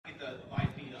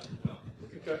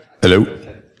Okay. Hello.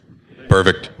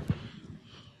 Perfect.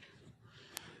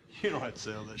 You don't have to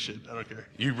say all that shit. I don't care.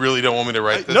 You really don't want me to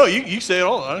write this? No, you say it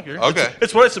all. I don't care. Okay.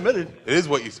 It's what I submitted. It is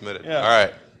what you submitted. Yeah. All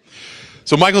right.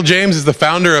 So Michael James is the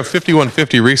founder of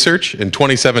 5150 Research. In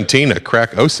 2017, a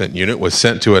crack OSINT unit was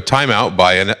sent to a timeout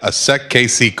by a SEC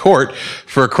KC court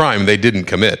for a crime they didn't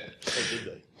commit.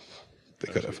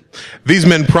 They could have. These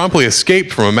men promptly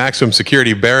escaped from a maximum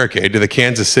security barricade to the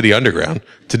Kansas City Underground.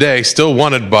 Today, still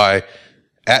wanted by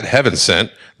 @HeavenSent,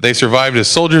 they survived as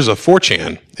soldiers of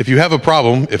 4chan. If you have a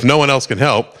problem, if no one else can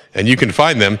help, and you can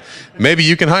find them, maybe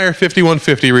you can hire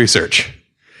 5150 Research.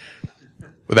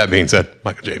 With that being said,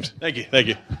 Michael James. Thank you. Thank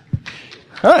you.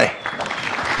 Hi.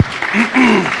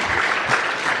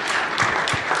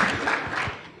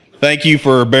 Thank you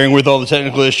for bearing with all the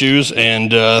technical issues,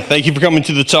 and thank you for coming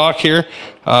to the talk here.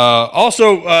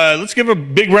 Also, let's give a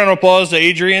big round of applause to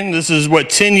Adrian. This is,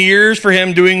 10 years for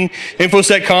him doing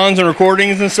InfoSec cons and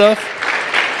recordings and stuff?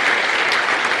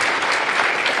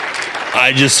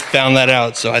 I just found that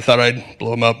out, so I thought I'd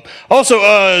blow him up. Also,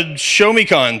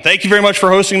 ShowMeCon, thank you very much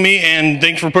for hosting me, and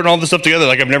thanks for putting all this stuff together.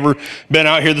 Like, I've never been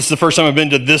out here. This is the first time I've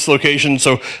been to this location,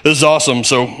 so this is awesome.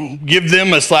 So give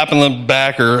them a slap in the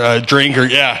back or a drink or,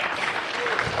 yeah.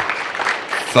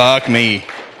 Fuck me.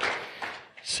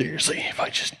 Seriously,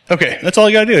 okay, that's all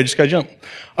I gotta do. I just gotta jump.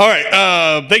 All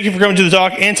right, thank you for coming to the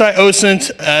talk. Anti OSINT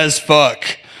as fuck.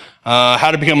 How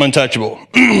to become untouchable.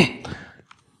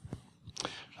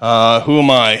 Who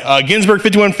am I?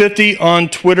 Ginsburg5150 on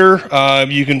Twitter.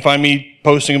 You can find me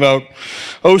posting about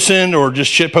OSINT or just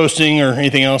shit posting or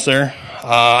anything else there.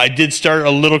 I did start a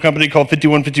little company called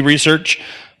 5150 Research.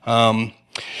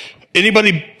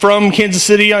 Anybody from Kansas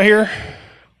City out here?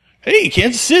 Hey,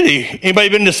 Kansas City. Anybody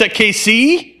been to SEC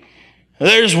KC?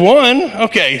 There's one.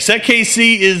 Okay, SEC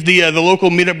KC is the local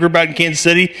meetup group out in Kansas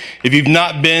City. If you've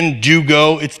not been, do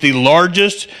go. It's the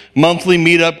largest monthly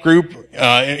meetup group,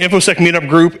 InfoSec meetup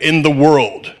group in the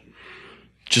world.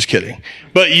 Just kidding.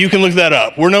 But you can look that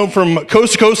up. We're known from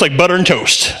coast to coast like butter and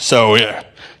toast. So yeah,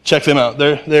 check them out.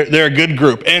 They're a good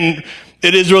group. And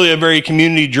it is really a very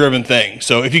community-driven thing.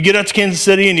 So if you get out to Kansas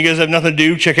City and you guys have nothing to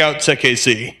do, check out SEC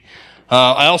KC.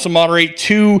 I also moderate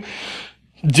 2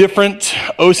 different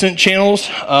OSINT channels.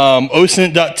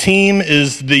 OSINT.team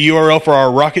is the URL for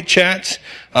our Rocket Chat.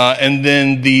 And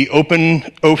then the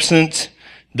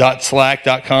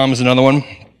OpenOSINT.slack.com is another one.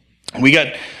 We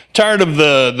got tired of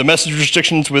the message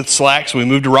restrictions with Slack, so we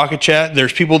moved to Rocket Chat.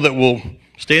 There's people that will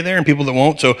stay there and people that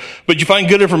won't. But you find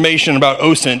good information about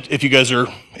OSINT if you guys are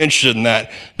interested in that.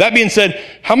 That being said,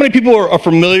 how many people are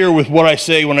familiar with what I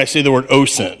say when I say the word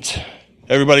OSINT?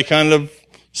 Everybody kind of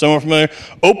somewhat familiar?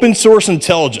 Open source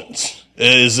intelligence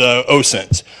is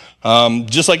OSINT.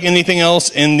 Just like anything else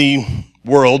in the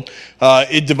world,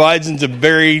 it divides into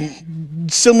very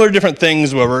similar different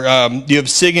things. However, you have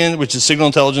SIGINT, which is signal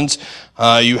intelligence.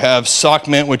 You have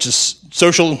SOCMINT, which is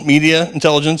social media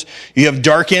intelligence. You have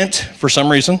DARKINT for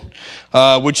some reason,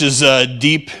 which is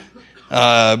deep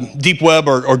web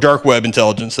or dark web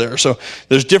intelligence there. So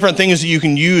there's different things that you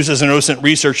can use as an OSINT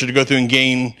researcher to go through and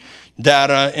gain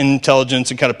data,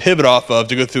 intelligence, and kind of pivot off of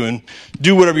to go through and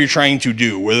do whatever you're trying to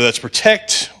do, whether that's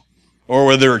protect or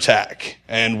whether attack.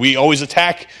 And we always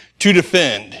attack to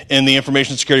defend in the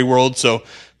information security world. So,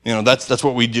 that's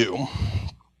what we do.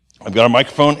 I've got a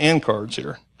microphone and cards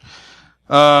here.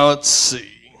 Let's see.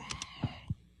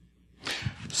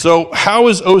 So how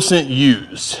is OSINT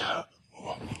used?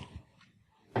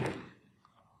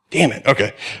 Damn it.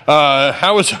 Okay.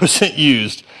 How is OSINT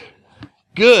used?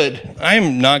 Good.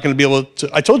 I'm not going to be able to.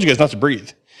 I told you guys not to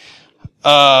breathe.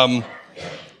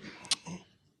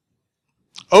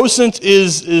 OSINT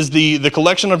is the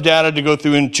collection of data to go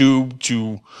through and to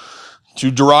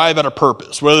derive at a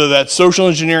purpose, whether that's social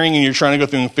engineering and you're trying to go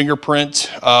through and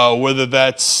fingerprint, whether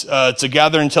that's to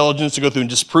gather intelligence to go through and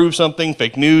disprove something,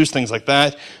 fake news, things like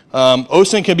that.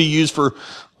 OSINT can be used for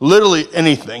literally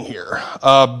anything here.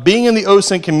 Being in the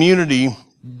OSINT community,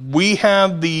 we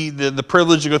have the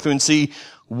privilege to go through and see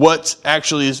what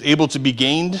actually is able to be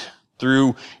gained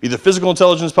through either physical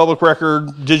intelligence, public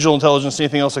record, digital intelligence,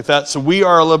 anything else like that. So we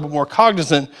are a little bit more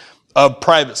cognizant of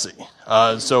privacy.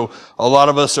 So a lot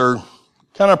of us are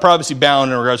kind of privacy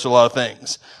bound in regards to a lot of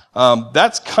things.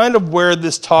 That's kind of where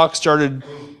this talk started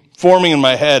forming in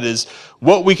my head, is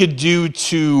what we could do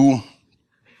to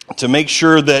make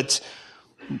sure that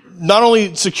not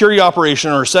only security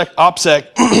operation or OPSEC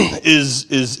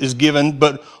is given,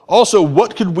 but also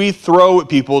what could we throw at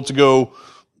people to go,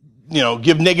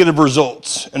 give negative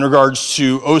results in regards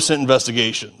to OSINT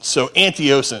investigations. So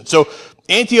anti-OSINT. So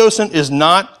anti-OSINT is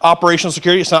not operational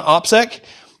security. It's not OPSEC.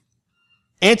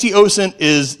 ANTI OSINT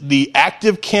is the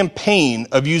active campaign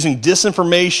of using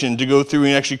disinformation to go through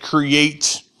and actually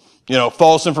create,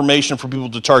 false information for people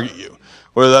to target you,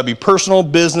 whether that be personal,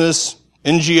 business,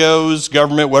 NGOs,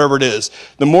 government, whatever it is.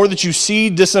 The more that you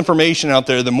see disinformation out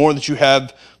there, the more that you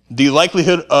have the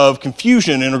likelihood of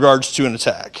confusion in regards to an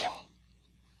attack.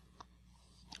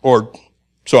 Or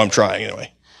so I'm trying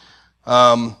anyway.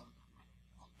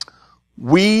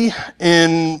 We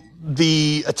in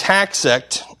the attack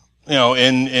sect,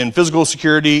 in physical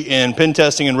security and pen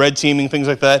testing and red teaming, things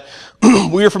like that,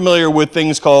 we are familiar with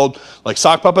things called like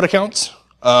sock puppet accounts.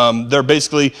 They're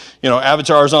basically,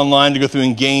 avatars online to go through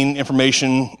and gain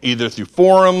information either through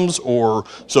forums or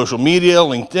social media,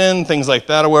 LinkedIn, things like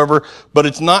that, however, but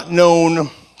it's not known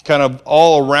kind of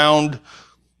all around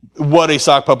what a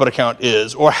sock puppet account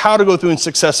is or how to go through and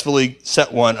successfully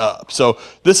set one up. So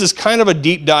this is kind of a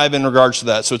deep dive in regards to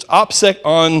that. So it's OPSEC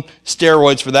on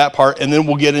steroids for that part, and then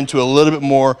we'll get into a little bit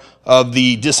more of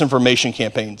the disinformation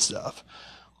campaign stuff.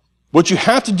 What you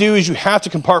have to do is you have to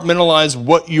compartmentalize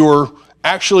what you're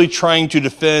actually trying to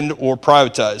defend or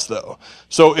privatize, though.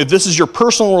 So if this is your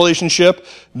personal relationship,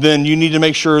 then you need to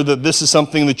make sure that this is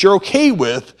something that you're okay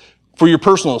with for your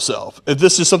personal self. If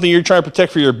this is something you're trying to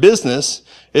protect for your business,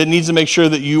 it needs to make sure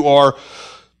that you are,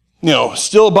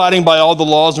 still abiding by all the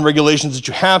laws and regulations that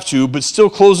you have to, but still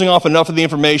closing off enough of the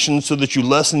information so that you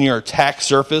lessen your attack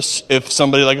surface if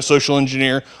somebody like a social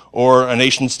engineer or a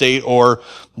nation state or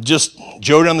just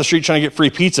Joe down the street trying to get free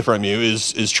pizza from you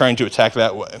is trying to attack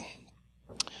that way.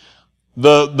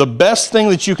 The best thing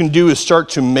that you can do is start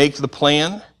to make the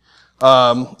plan.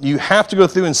 You have to go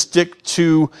through and stick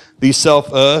to the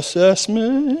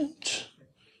self-assessment.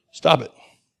 Stop it.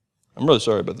 I'm really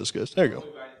sorry about this, guys. There you go.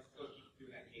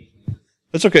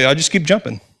 That's okay. I just keep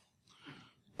jumping.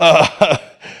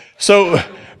 So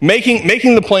making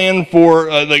the plan for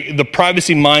the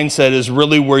privacy mindset is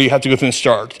really where you have to go through and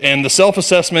start. And the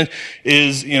self-assessment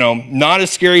is, not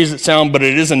as scary as it sounds, but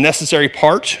it is a necessary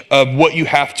part of what you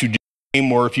have to do.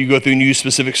 Or if you go through and use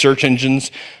specific search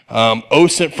engines,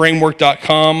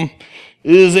 osintframework.com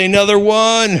is another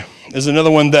one.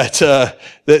 That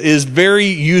is very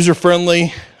user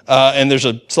friendly. And there's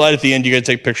a slide at the end you got to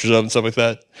take pictures of and stuff like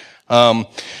that.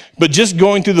 But just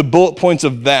going through the bullet points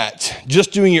of that,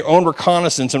 just doing your own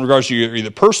reconnaissance in regards to your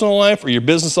either personal life or your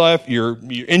business life, your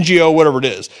NGO, whatever it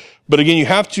is. But again, you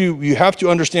have to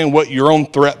understand what your own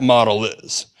threat model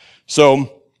is.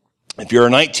 So if you're a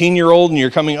 19-year-old and you're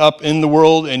coming up in the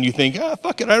world and you think,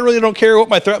 fuck it, I really don't care what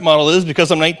my threat model is because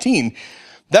I'm 19.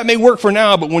 That may work for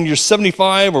now, but when you're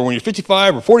 75 or when you're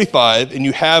 55 or 45 and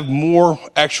you have more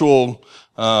actual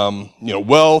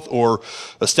wealth or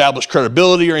established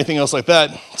credibility or anything else like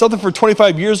that, something from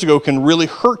 25 years ago can really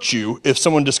hurt you if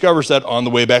someone discovers that on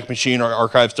the Wayback Machine or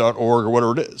archives.org or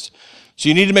whatever it is. So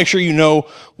you need to make sure you know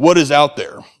what is out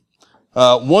there.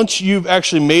 Once you've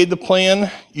actually made the plan,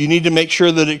 you need to make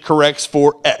sure that it corrects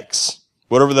for X,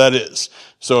 whatever that is.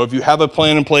 So if you have a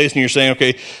plan in place and you're saying,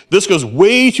 okay, this goes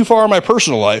way too far in my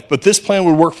personal life, but this plan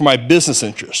would work for my business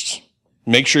interests,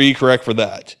 make sure you correct for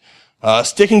that.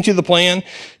 Sticking to the plan,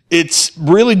 it's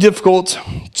really difficult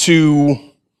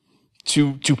to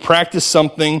practice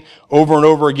something over and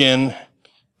over again.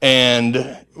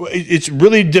 And it's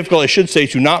really difficult, I should say,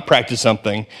 to not practice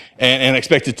something and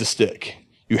expect it to stick.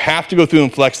 You have to go through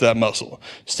and flex that muscle.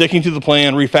 Sticking to the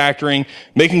plan, refactoring,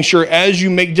 making sure as you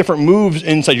make different moves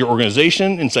inside your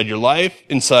organization, inside your life,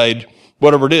 inside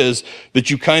whatever it is, that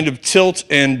you kind of tilt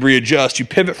and readjust. You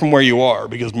pivot from where you are,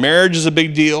 because marriage is a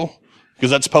big deal,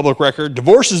 because that's public record.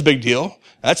 Divorce is a big deal.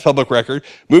 That's public record.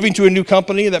 Moving to a new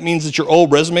company, that means that your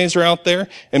old resumes are out there.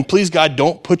 And please, God,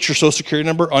 don't put your social security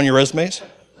number on your resumes.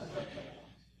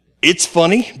 It's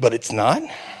funny, but it's not.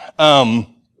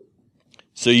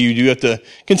 So you do have to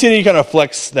continue to kind of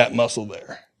flex that muscle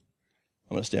there.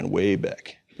 I'm going to stand way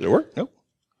back. Did it work? Nope.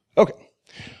 Okay.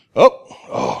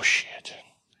 Oh, shit.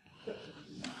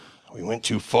 We went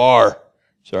too far.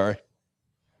 Sorry.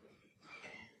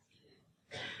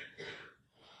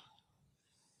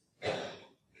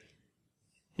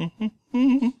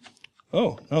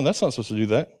 Oh, no, that's not supposed to do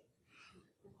that.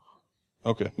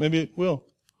 Okay, maybe it will.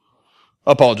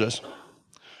 I apologize.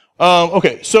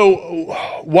 Okay, so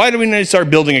why do we need to start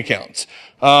building accounts?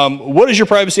 What does your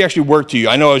privacy actually work to you?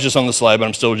 I know I was just on the slide, but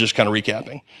I'm still just kind of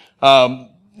recapping.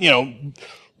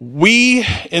 We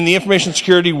in the information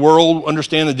security world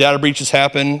understand that data breaches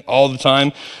happen all the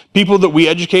time. People that we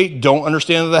educate don't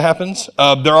understand that happens.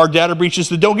 There are data breaches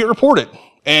that don't get reported,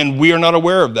 and we are not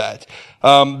aware of that.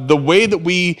 The way that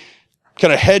we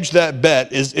kind of hedge that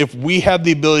bet is if we have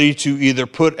the ability to either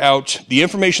put out the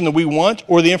information that we want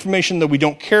or the information that we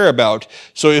don't care about.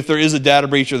 So if there is a data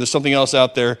breach or there's something else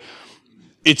out there,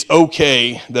 it's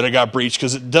okay that it got breached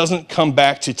because it doesn't come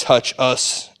back to touch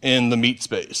us in the meat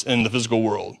space, in the physical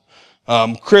world.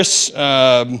 Chris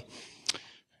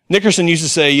Nickerson used to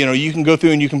say, you can go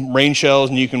through and you can rain shells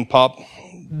and you can pop,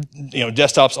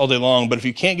 desktops all day long, but if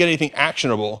you can't get anything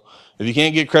actionable, if you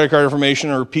can't get credit card information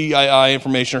or PII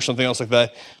information or something else like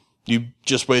that, you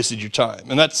just wasted your time.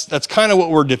 And that's kind of what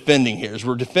we're defending here, is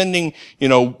we're defending,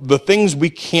 the things we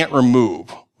can't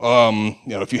remove.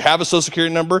 If you have a social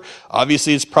security number,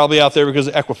 obviously it's probably out there because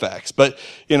of Equifax, but,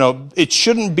 it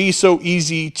shouldn't be so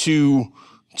easy to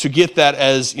get that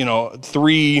as,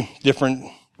 3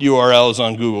 different URLs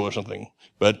on Google or something,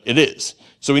 but it is.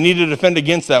 So we need to defend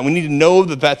against that. We need to know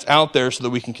that that's out there so that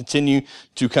we can continue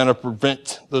to kind of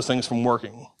prevent those things from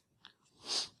working.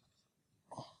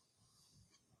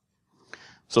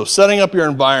 So setting up your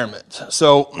environment.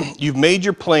 So you've made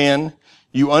your plan.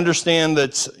 You understand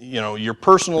that, your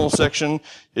personal section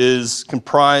is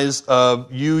comprised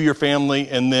of you, your family,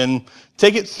 and then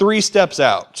take it 3 steps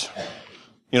out.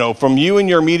 From you and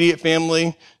your immediate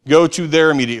family, go to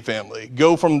their immediate family.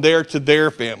 Go from there to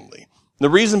their family. The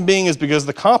reason being is because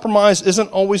the compromise isn't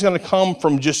always going to come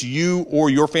from just you or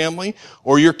your family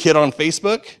or your kid on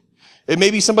Facebook. It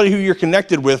may be somebody who you're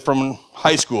connected with from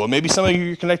high school. It may be somebody who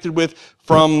you're connected with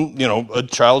from, a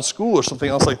child's school or something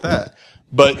else like that.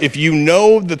 But if you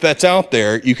know that that's out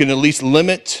there, you can at least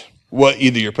limit what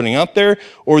either you're putting out there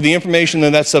or the information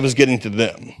that stuff is getting to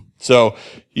them. So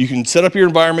you can set up your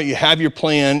environment, you have your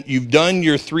plan, you've done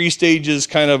your 3 stages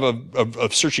kind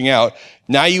of searching out.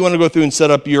 Now you want to go through and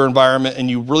set up your environment, and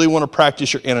you really want to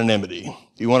practice your anonymity.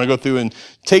 You want to go through and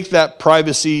take that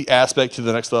privacy aspect to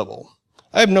the next level.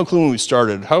 I have no clue when we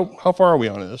started. How far are we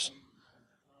on this?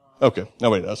 Okay,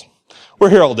 nobody does.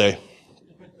 We're here all day.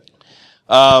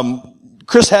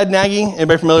 Chris Hadnaggy,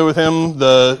 anybody familiar with him?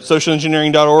 The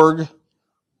socialengineering.org?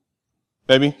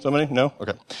 Maybe? Somebody? No?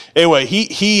 Okay. Anyway,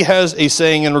 he has a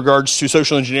saying in regards to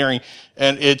social engineering,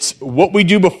 and it's what we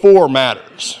do before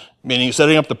matters. Meaning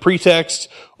setting up the pretext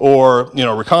or,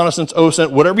 reconnaissance,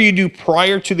 OSINT, whatever you do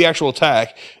prior to the actual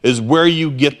attack is where you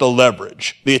get the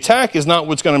leverage. The attack is not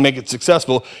what's going to make it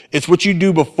successful. It's what you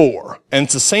do before. And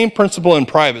it's the same principle in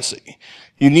privacy.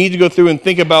 You need to go through and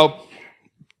think about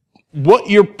what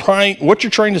you're trying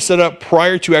to set up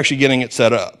prior to actually getting it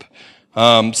set up.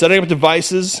 Setting up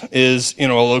devices is, a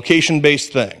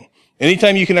location-based thing.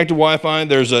 Anytime you connect to Wi-Fi,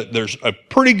 there's a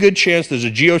pretty good chance there's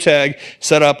a geotag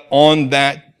set up on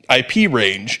that IP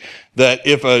range that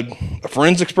if a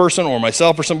forensics person or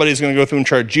myself or somebody is going to go through and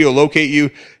try to geolocate you,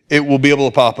 it will be able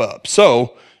to pop up.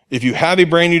 So if you have a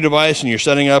brand new device and you're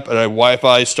setting up at a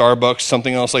Wi-Fi, Starbucks,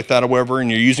 something else like that or whatever, and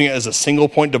you're using it as a single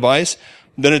point device,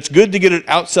 then it's good to get it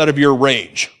outside of your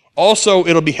range. Also,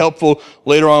 it'll be helpful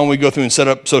later on when we go through and set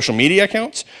up social media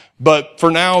accounts. But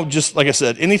for now, just like I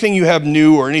said, anything you have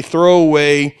new or any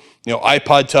throwaway,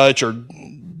 iPod Touch or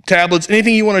tablets,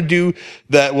 anything you want to do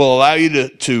that will allow you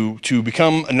to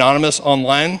become anonymous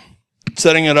online,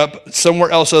 setting it up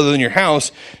somewhere else other than your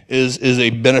house is a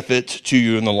benefit to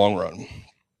you in the long run.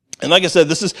 And like I said,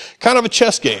 this is kind of a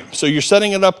chess game. So you're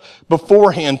setting it up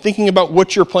beforehand, thinking about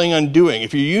what you're planning on doing.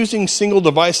 If you're using single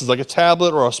devices like a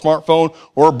tablet or a smartphone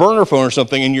or a burner phone or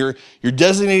something, and you're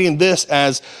designating this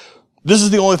as, this is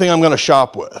the only thing I'm going to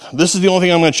shop with. This is the only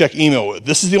thing I'm going to check email with.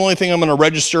 This is the only thing I'm going to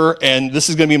register, and this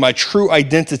is going to be my true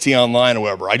identity online or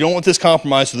whatever. I don't want this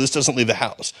compromised so this doesn't leave the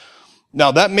house.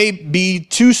 Now, that may be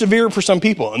too severe for some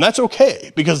people, and that's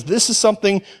okay, because this is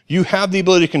something you have the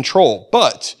ability to control.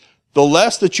 But the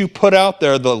less that you put out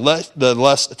there, the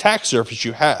less attack surface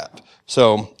you have.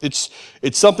 So it's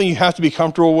something you have to be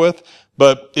comfortable with,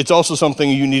 but it's also something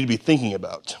you need to be thinking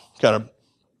about, kind of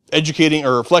educating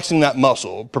or flexing that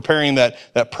muscle, preparing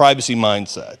that privacy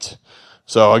mindset.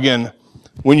 So again,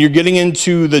 when you're getting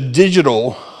into the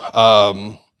digital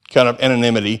kind of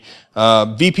anonymity,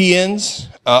 VPNs,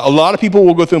 a lot of people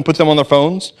will go through and put them on their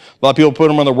phones. A lot of people put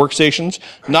them on their workstations.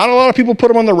 Not a lot of people put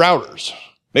them on their routers.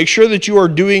 Make sure that you are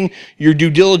doing your due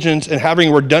diligence and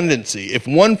having redundancy. If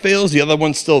one fails, the other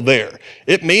one's still there.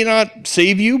 It may not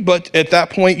save you, but at that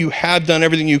point, you have done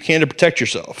everything you can to protect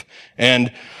yourself.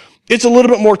 And it's a little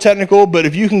bit more technical, but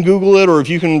if you can Google it or if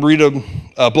you can read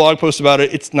a blog post about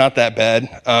it, it's not that bad.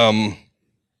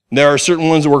 There are certain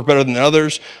ones that work better than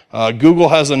others. Google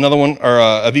has another one, or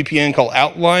a VPN called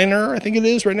Outliner, I think it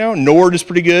is right now. Nord is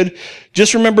pretty good.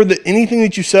 Just remember that anything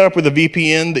that you set up with a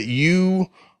VPN that you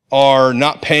are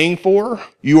not paying for,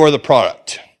 you are the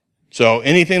product. So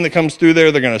anything that comes through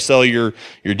there, they're going to sell your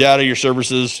data, your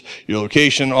services, your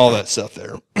location, all that stuff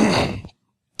there.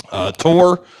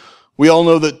 Tor, we all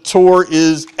know that Tor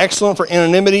is excellent for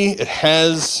anonymity. It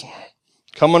has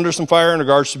come under some fire in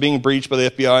regards to being breached by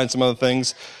the FBI and some other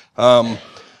things.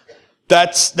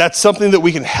 That's something that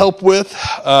we can help with.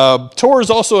 Tor is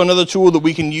also another tool that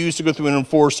we can use to go through and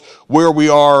enforce where we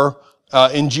are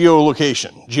in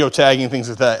geolocation, geotagging, things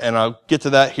like that. And I'll get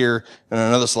to that here in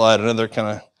another slide, another kind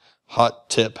of hot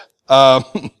tip.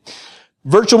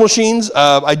 Virtual machines.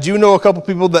 I do know a couple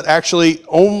people that actually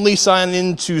only sign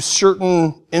into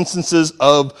certain instances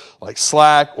of like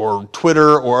Slack or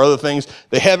Twitter or other things.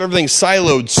 They have everything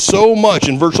siloed so much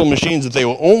in virtual machines that they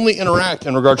will only interact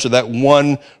in regards to that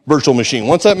one virtual machine.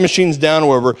 Once that machine's down,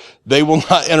 however, they will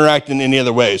not interact in any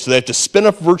other way. So they have to spin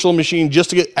up a virtual machine just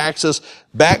to get access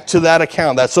back to that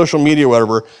account, that social media,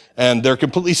 whatever, and they're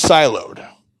completely siloed.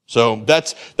 So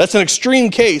that's an extreme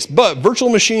case, but virtual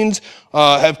machines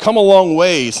have come a long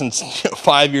way since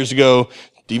 5 years ago,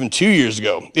 even 2 years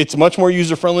ago. It's much more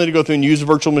user-friendly to go through and use a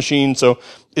virtual machine, so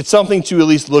it's something to at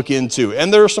least look into.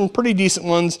 And there are some pretty decent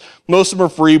ones. Most of them are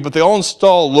free, but they all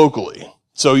install locally,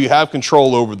 so you have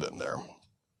control over them there.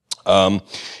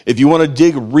 If you want to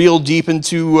dig real deep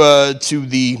into to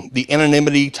the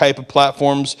anonymity type of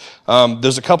platforms,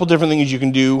 there's a couple different things you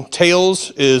can do.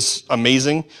 Tails is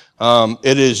amazing.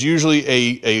 It is usually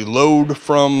a load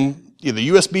from either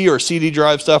USB or CD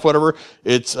drive stuff, whatever.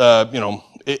 It's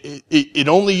it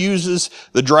only uses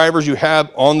the drivers you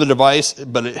have on the device,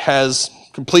 but it has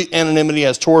complete anonymity,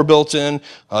 has Tor built in,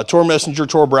 Tor Messenger,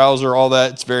 Tor browser, all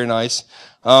that. It's very nice.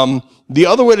 The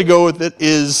other way to go with it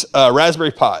is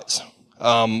Raspberry Pis.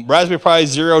 Raspberry Pi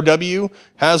 0W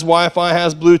has Wi-Fi,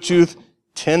 has Bluetooth,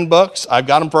 $10. I've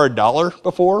got them for $1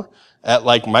 before at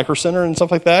like Micro Center and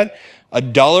stuff like that.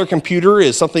 $1 computer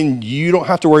is something you don't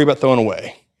have to worry about throwing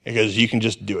away because you can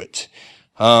just do it.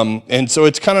 And so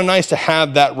it's kind of nice to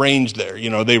have that range there. You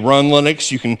know, they run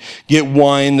Linux. You can get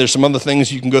Wine. There's some other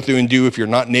things you can go through and do if you're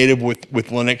not native with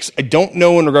Linux. I don't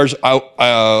know in regards to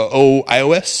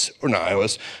iOS or not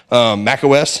iOS, Mac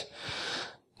OS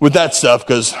with that stuff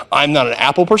because I'm not an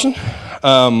Apple person.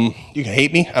 You can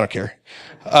hate me. I don't care.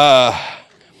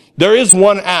 There is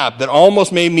one app that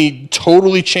almost made me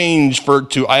totally change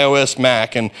to iOS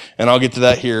Mac, and I'll get to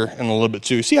that here in a little bit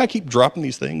too. See, I keep dropping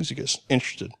these things. You guys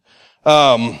interested?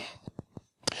 But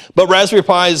Raspberry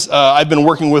Pis, I've been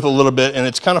working with a little bit, and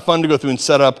it's kind of fun to go through and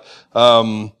set up,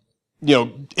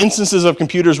 instances of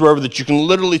computers wherever that you can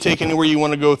literally take anywhere you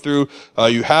want to go through.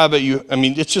 You have it.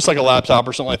 It's just like a laptop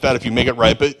or something like that if you make it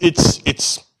right. But it's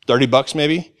 $30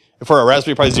 maybe for a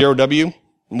Raspberry Pi 0W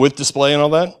with display and all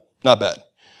that. Not bad.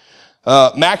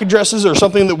 MAC addresses are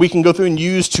something that we can go through and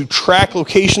use to track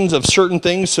locations of certain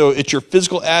things. So it's your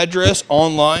physical address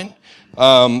online.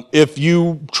 If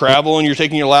you travel and you're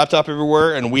taking your laptop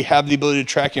everywhere and we have the ability to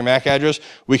track your MAC address,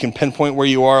 we can pinpoint where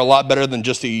you are a lot better than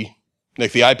just the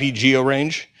IP geo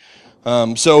range.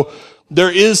 So there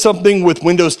is something with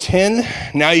Windows 10.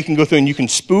 Now you can go through and you can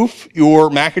spoof your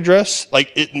MAC address.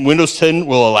 Windows 10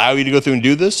 will allow you to go through and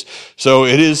do this. So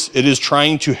it is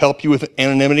trying to help you with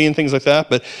anonymity and things like that.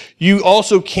 But you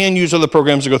also can use other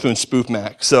programs to go through and spoof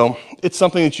MAC. So it's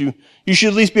something that you should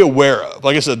at least be aware of.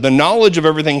 Like I said, the knowledge of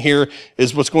everything here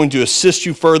is what's going to assist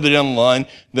you further down the line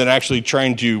than actually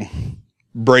trying to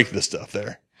break the stuff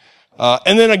there.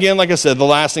 And then again, like I said, the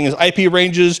last thing is IP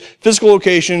ranges, physical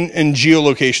location, and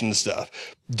geolocation stuff.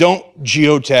 Don't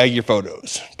geotag your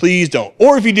photos. Please don't.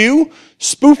 Or if you do,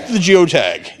 spoof the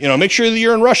geotag. Make sure that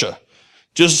you're in Russia.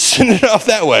 Just send it off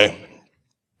that way.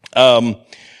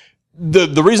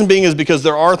 The reason being is because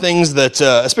there are things that,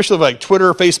 especially like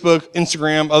Twitter, Facebook,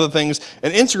 Instagram, other things,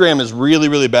 and Instagram is really,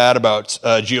 really bad about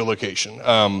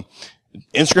geolocation.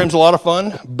 Instagram's a lot of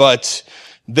fun, but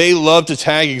they love to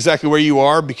tag exactly where you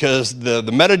are because the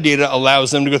metadata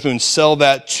allows them to go through and sell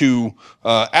that to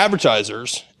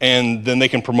advertisers, and then they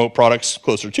can promote products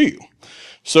closer to you.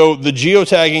 So the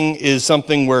geotagging is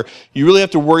something where you really have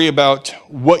to worry about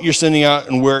what you're sending out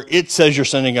and where it says you're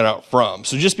sending it out from.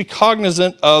 So just be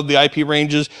cognizant of the IP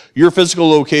ranges, your physical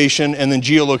location, and then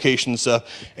geolocation stuff.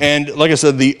 And like I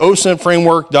said, the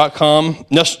osintframework.com,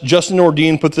 Justin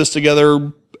Nordine put this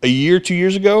together a year, 2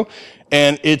 years ago,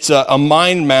 and it's a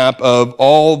mind map of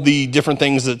all the different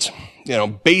things that,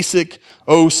 basic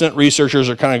OSINT researchers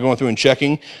are kind of going through and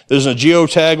checking. There's a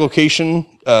geotag location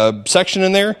section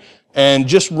in there. And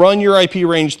just run your IP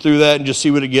range through that and just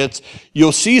see what it gets.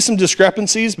 You'll see some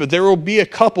discrepancies, but there will be a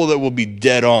couple that will be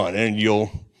dead on, and you'll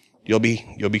be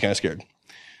kind of scared.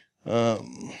 So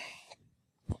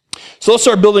let's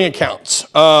start building accounts.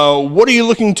 What are you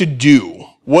looking to do?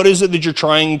 What is it that you're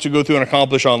trying to go through and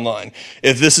accomplish online?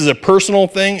 If this is a personal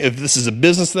thing, if this is a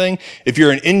business thing, if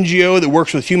you're an NGO that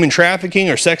works with human trafficking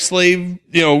or sex slave,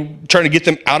 trying to get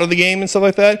them out of the game and stuff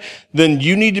like that, then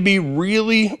you need to be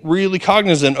really, really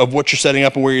cognizant of what you're setting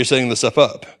up and where you're setting this stuff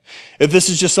up. If this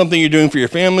is just something you're doing for your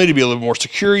family to be a little more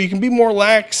secure, you can be more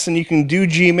lax and you can do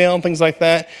Gmail and things like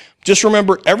that. Just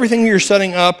remember, everything you're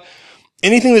setting up,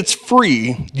 anything that's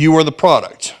free, you are the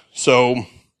product. So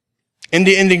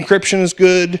end-to-end encryption is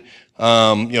good.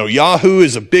 Yahoo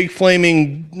is a big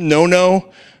flaming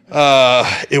no-no.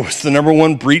 It was the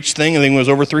 #1 breach thing. I think it was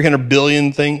over 300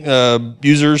 billion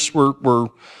users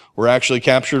were actually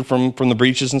captured from the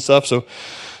breaches and stuff. So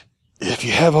if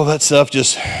you have all that stuff,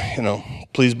 just,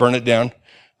 please burn it down.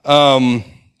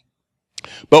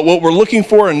 But what we're looking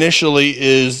for initially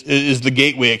is the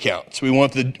gateway accounts. We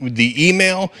want the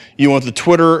email, you want the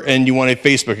Twitter, and you want a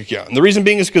Facebook account. And the reason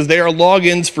being is because they are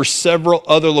logins for several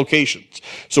other locations.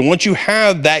 So once you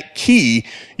have that key,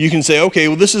 you can say, okay,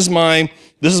 well, this is my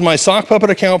sock puppet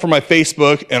account for my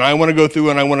Facebook, and I want to go through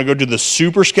and I want to go to the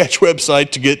Super Sketch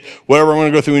website to get whatever I want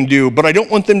to go through and do, but I don't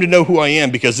want them to know who I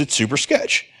am because it's Super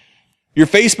Sketch. Your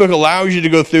Facebook allows you to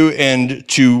go through and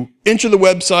to enter the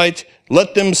website,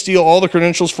 let them steal all the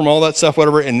credentials from all that stuff,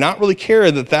 whatever, and not really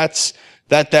care that that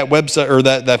website or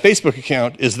that Facebook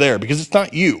account is there because it's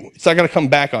not you. It's not going to come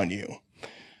back on you.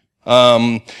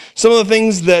 Some of the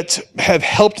things that have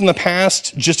helped in the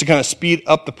past just to kind of speed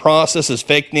up the process is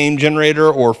fake name generator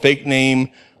or fake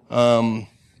name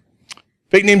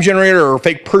generator or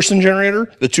fake person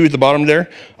generator, the two at the bottom there.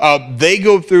 They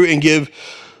go through and give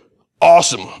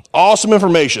awesome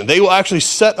information. They will actually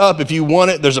set up, if you want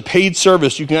it, there's a paid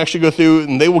service. You can actually go through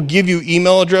and they will give you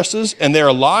email addresses, and they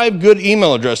are live good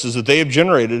email addresses that they have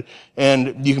generated,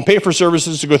 and you can pay for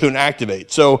services to go through and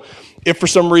activate. So if for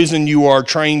some reason you are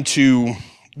trying to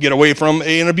get away from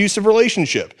an abusive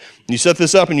relationship, you set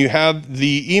this up and you have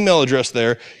the email address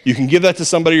there, you can give that to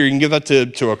somebody or you can give that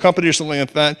to a company or something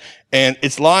like that, and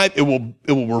it's live. It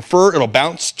will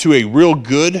bounce to a real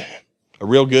good.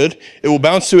 It will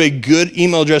bounce to a good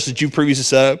email address that you've previously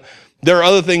set up. There are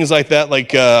other things like that,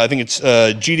 like I think it's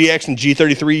GDX and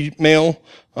G33 mail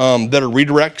that are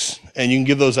redirects, and you can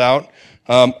give those out.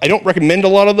 I don't recommend a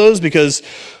lot of those because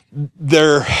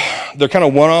they're kind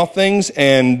of one-off things,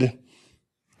 and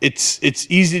it's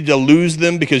easy to lose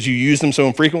them because you use them so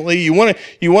infrequently. You want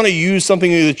to use something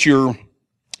that you're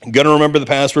going to remember the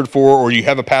password for, or you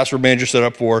have a password manager set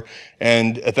up for,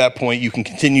 and at that point you can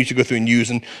continue to go through and use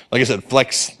and, like I said,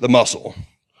 flex the muscle.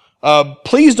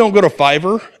 Please don't go to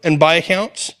Fiverr and buy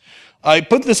accounts. I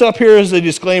put this up here as a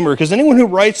disclaimer because anyone who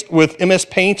writes with MS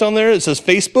Paint on there that says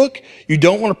Facebook, you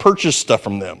don't want to purchase stuff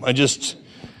from them.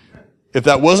 If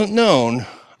that wasn't known,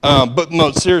 but no,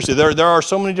 seriously, there are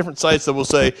so many different sites that will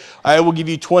say, I will give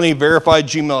you 20 verified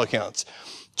Gmail accounts.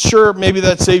 Sure, maybe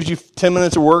that saves you 10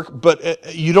 minutes of work,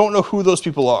 but you don't know who those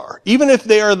people are. Even if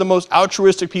they are the most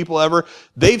altruistic people ever,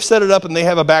 they've set it up and they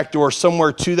have a backdoor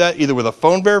somewhere to that, either with a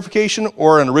phone verification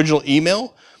or an original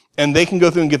email, and they can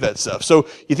go through and get that stuff. So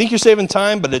you think you're saving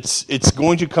time, but it's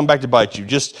going to come back to bite you.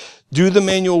 Just do the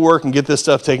manual work and get this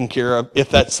stuff taken care of if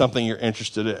that's something you're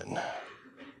interested in.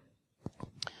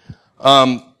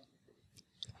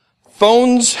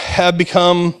 Phones have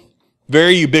become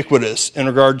very ubiquitous in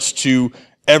regards to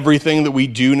everything that we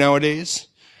do nowadays.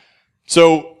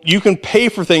 So you can pay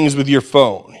for things with your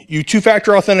phone. You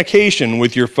two-factor authentication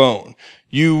with your phone.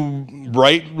 You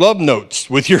write love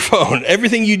notes with your phone.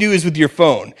 Everything you do is with your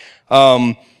phone.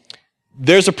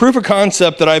 There's a proof of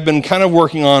concept that I've been kind of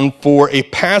working on for a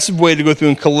passive way to go through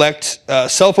and collect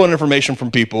cell phone information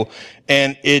from people.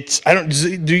 And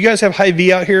do you guys have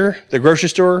Hy-Vee out here, the grocery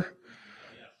store?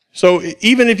 So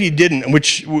even if you didn't,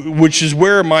 which is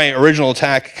where my original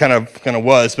attack kind of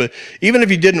was, but even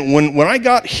if you didn't, when I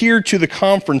got here to the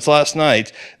conference last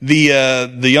night, the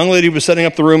young lady who was setting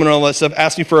up the room and all that stuff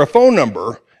asked me for a phone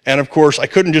number, and of course I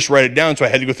couldn't just write it down, so I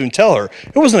had to go through and tell her.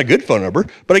 It wasn't a good phone number,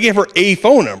 but I gave her a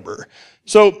phone number.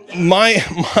 So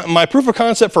my proof of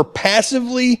concept for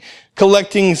passively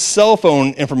collecting cell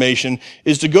phone information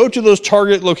is to go to those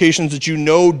target locations that you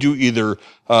know do either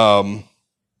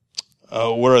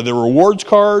what are the rewards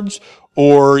cards,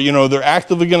 or, they're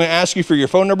actively going to ask you for your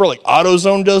phone number. Like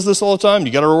AutoZone does this all the time.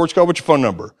 You got a rewards card with your phone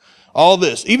number. All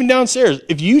this. Even downstairs,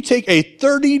 if you take a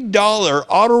 $30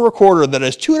 auto recorder that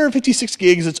has 256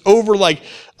 gigs, it's over like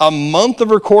a month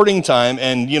of recording time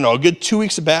and, a good 2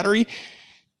 weeks of battery,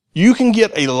 you can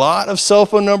get a lot of cell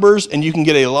phone numbers and you can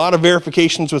get a lot of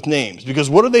verifications with names. Because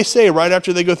what do they say right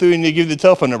after they go through and they give you the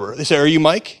telephone number? They say, are you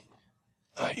Mike?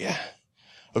 Yeah.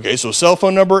 Okay, so cell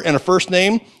phone number and a first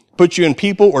name. put you in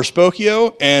People or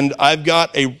Spokio, and I've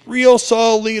got a real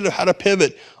solid lead of how to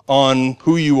pivot on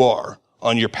who you are,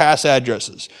 on your past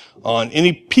addresses, on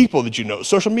any people that you know,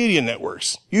 social media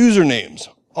networks, usernames,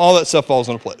 all that stuff falls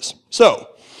into place. So,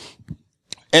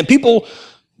 and people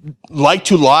like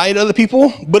to lie to other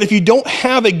people, but if you don't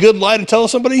have a good lie to tell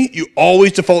somebody, you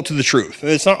always default to the truth.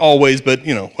 It's not always, but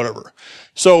whatever.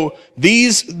 So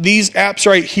these apps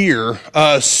right here,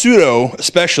 Sudo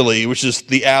especially, which is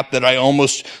the app that I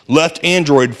almost left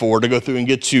Android for to go through and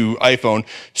get to iPhone.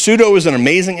 Sudo is an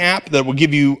amazing app that will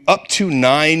give you up to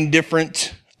 9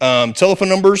 different telephone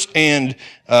numbers and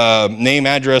name,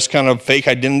 address, kind of fake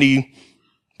identity,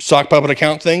 sock puppet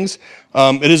account things.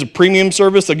 It is a premium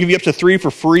service. They'll give you up to 3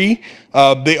 for free.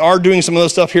 They are doing some of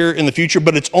those stuff here in the future,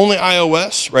 but it's only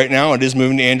iOS right now. It is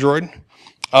moving to Android.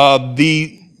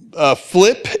 The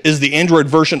Flip is the Android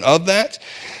version of that.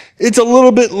 It's a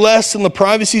little bit less on the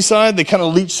privacy side. They kind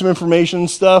of leach some information and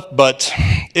stuff, but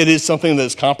it is something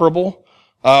that's comparable.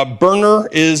 Burner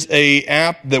is a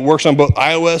app that works on both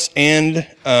iOS and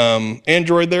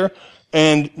Android there.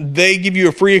 And they give you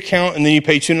a free account, and then you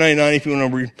pay $2.99 if you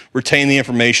want to retain the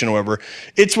information or whatever.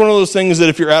 It's one of those things that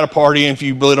if you're at a party and if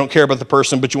you really don't care about the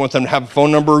person, but you want them to have a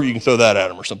phone number, you can throw that at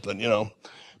them or something,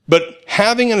 But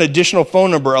having an additional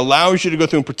phone number allows you to go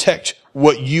through and protect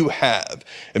what you have.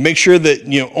 And make sure that,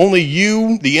 only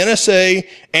you, the NSA,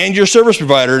 and your service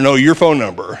provider know your phone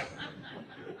number.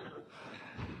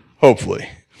 Hopefully.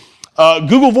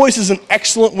 Google Voice is an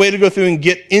excellent way to go through and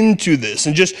get into this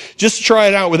and just try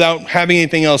it out without having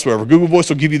anything else, whatever. Google Voice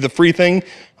will give you the free thing,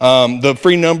 the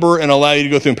free number, and allow you to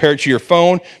go through and pair it to your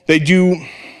phone. They do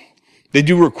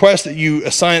request that you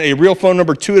assign a real phone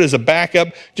number to it as a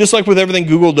backup. Just like with everything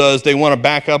Google does, they want a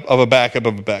backup of a backup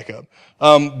of a backup.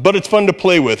 But it's fun to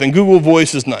play with, and Google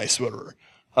Voice is nice, whatever.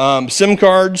 SIM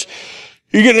cards,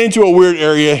 you're getting into a weird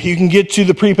area. You can get to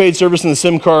the prepaid service and the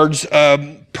SIM cards.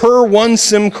 Per one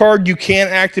SIM card, you can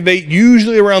activate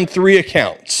usually around 3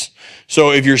 accounts.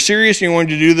 So if you're serious and you want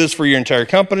to do this for your entire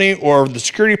company or the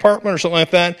security department or something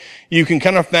like that, you can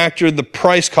kind of factor the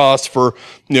price cost for,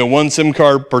 1 SIM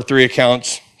card per 3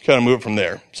 accounts, kind of move it from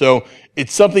there. So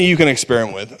it's something you can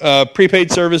experiment with. Prepaid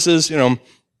services, Kevin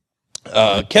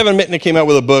Mitnick came out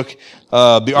with a book,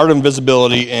 The Art of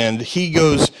Invisibility, and he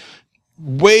goes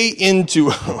way into,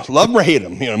 love him or hate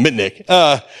him,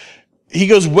 Mitnick, he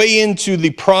goes way into the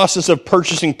process of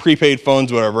purchasing prepaid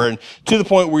phones, whatever, and to the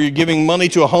point where you're giving money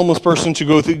to a homeless person to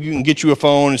go through and get you a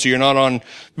phone so you're not on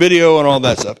video and all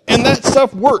that stuff. And that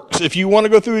stuff works if you want to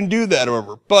go through and do that,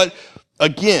 whatever. But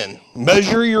again,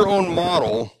 measure your own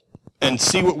model and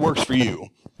see what works for you,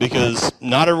 because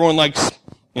not everyone likes,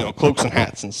 cloaks and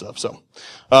hats and stuff. So,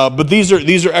 but these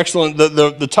are excellent.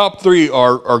 The top 3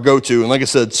 are go-to. And like I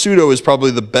said, Sudo is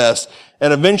probably the best.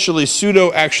 And eventually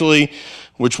Sudo actually,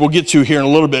 which we'll get to here in a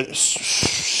little bit,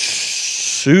 Sudo.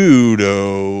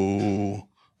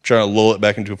 Trying to lull it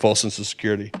back into a false sense of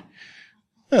security.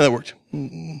 Yeah, that worked.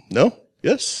 No?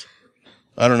 Yes?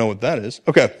 I don't know what that is.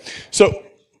 Okay. So,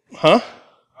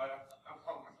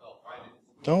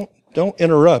 Don't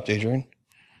interrupt, Adrian.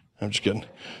 I'm just kidding.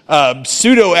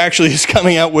 Sudo actually is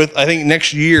coming out with, I think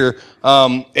next year,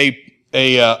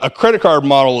 a credit card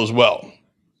model as well.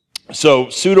 So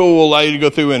Sudo will allow you to go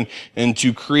through and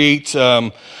to create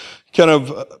the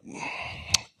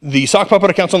sock puppet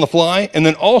accounts on the fly. And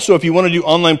then also, if you want to do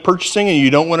online purchasing and you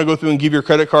don't want to go through and give your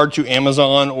credit card to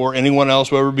Amazon or anyone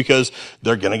else, whatever, because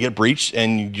they're going to get breached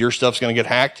and your stuff's going to get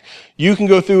hacked, you can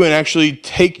go through and actually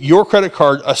take your credit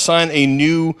card, assign a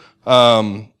new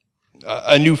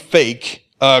fake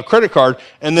credit card,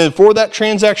 and then for that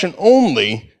transaction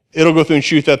only, it'll go through and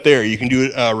shoot that there. You can do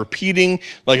it repeating,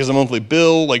 like as a monthly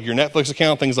bill, like your Netflix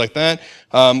account, things like that.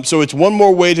 So it's one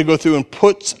more way to go through and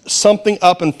put something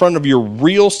up in front of your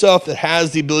real stuff that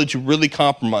has the ability to really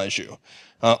compromise you.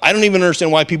 I don't even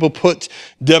understand why people put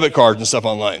debit cards and stuff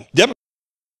online.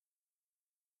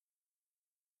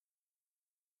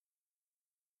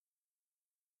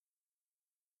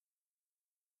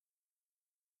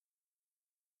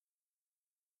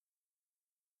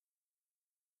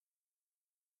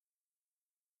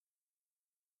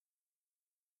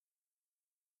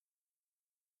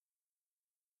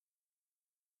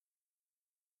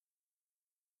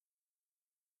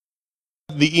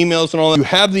 The emails and all that, you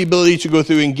have the ability to go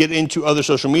through and get into other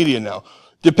social media now,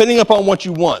 depending upon what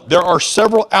you want. There are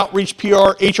several outreach,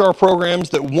 PR, HR programs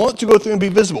that want to go through and be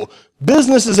visible.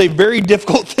 Business is a very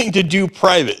difficult thing to do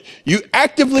private. You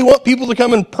actively want people to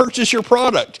come and purchase your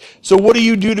product. So what do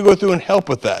you do to go through and help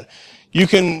with that? You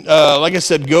can, like I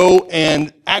said, go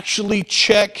and actually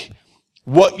check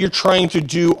what you're trying to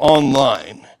do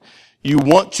online. You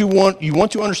want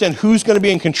to understand who's going to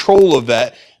be in control of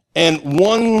that. And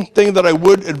one thing that I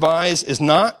would advise is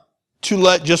not to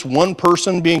let just one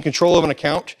person be in control of an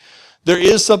account. There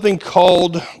is something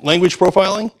called language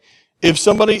profiling. If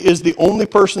somebody is the only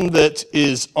person that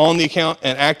is on the account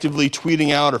and actively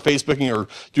tweeting out or Facebooking or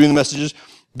doing the messages,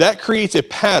 that creates a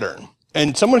pattern.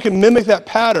 And someone can mimic that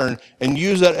pattern and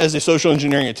use that as a social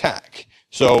engineering attack.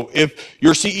 So if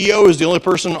your CEO is the only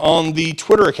person on the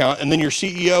Twitter account and then your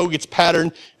CEO gets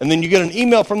patterned and then you get an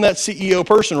email from that CEO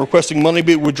person requesting money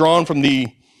be withdrawn from the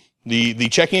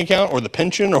checking account or the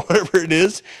pension or whatever it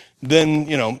is, then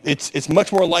it's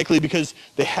much more likely because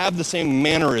they have the same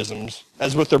mannerisms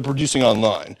as what they're producing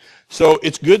online. So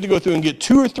it's good to go through and get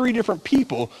 2 or 3 different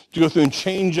people to go through and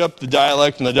change up the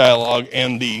dialect and the dialogue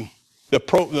and the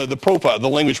profile, the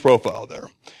language profile there.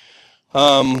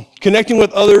 Connecting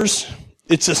with others.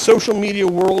 It's a social media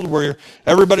world where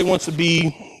everybody wants to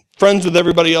be friends with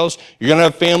everybody else. You're going to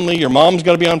have family. Your mom's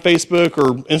going to be on Facebook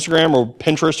or Instagram or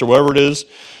Pinterest or whatever it is.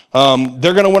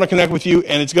 They're going to want to connect with you,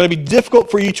 and it's going to be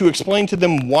difficult for you to explain to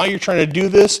them why you're trying to do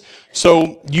this.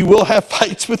 So you will have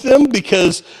fights with them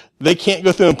because they can't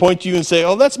go through and point to you and say,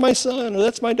 oh, that's my son or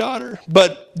that's my daughter.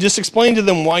 But just explain to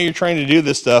them why you're trying to do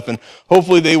this stuff, and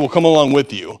hopefully they will come along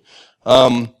with you.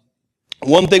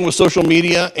 One thing with social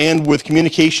media and with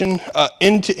communication,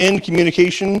 end-to-end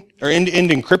communication, or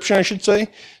end-to-end encryption, I should say,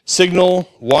 Signal,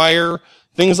 Wire,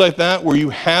 things like that, where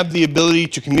you have the ability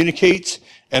to communicate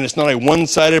and it's not a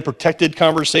one-sided protected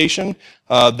conversation.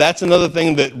 That's another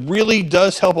thing that really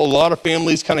does help a lot of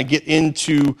families kind of get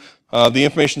into the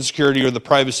information security or the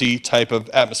privacy type of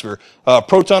atmosphere.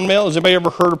 Proton Mail, has anybody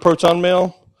ever heard of Proton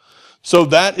Mail? So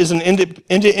that is an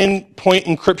end-to-end point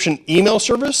encryption email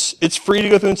service. It's free to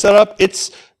go through and set up.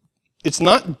 It's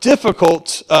not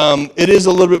difficult. It is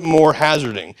a little bit more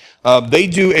hazarding. They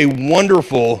do a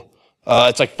wonderful,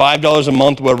 it's like $5 a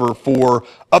month, whatever, for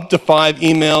up to 5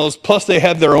 emails. Plus they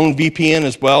have their own VPN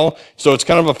as well. So it's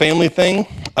kind of a family thing.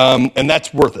 And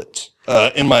that's worth it,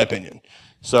 in my opinion.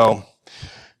 So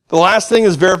the last thing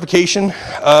is verification.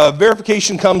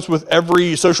 Verification comes with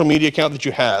every social media account that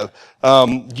you have.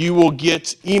 You will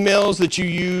get emails that you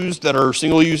use that are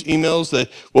single-use emails that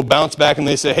will bounce back and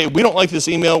they say, hey, we don't like this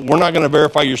email. We're not going to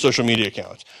verify your social media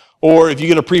account. Or if you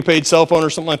get a prepaid cell phone or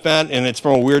something like that and it's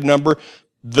from a weird number,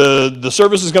 the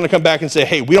service is going to come back and say,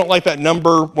 hey, we don't like that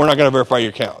number. We're not going to verify your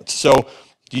account. So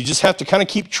you just have to kind of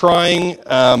keep trying.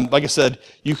 Like I said,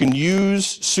 you can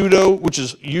use sudo, which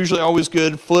is usually always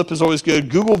good. Flip is always good.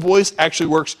 Google Voice actually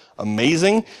works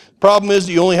amazing. Problem is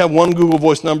you only have one Google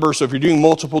Voice number, so if you're doing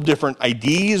multiple different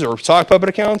IDs or sock puppet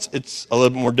accounts, it's a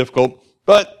little bit more difficult.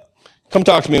 But come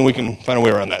talk to me and we can find a way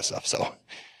around that stuff. So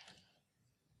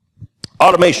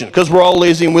automation, because we're all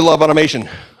lazy and we love automation.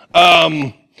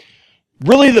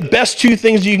 Really the best 2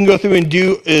 things you can go through and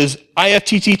do is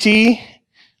IFTTT.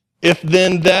 If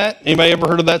then that, anybody ever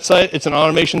heard of that site? It's an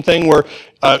automation thing where,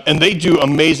 and they do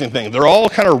amazing things. They're all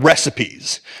kind of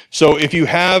recipes. So if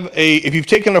you've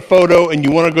taken a photo and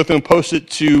you want to go through and post it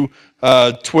to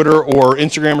Twitter or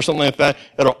Instagram or something like that,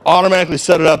 it'll automatically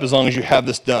set it up as long as you have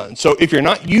this done. So if you're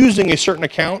not using a certain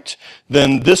account,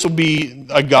 then this will be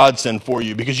a godsend for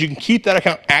you because you can keep that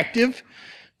account active.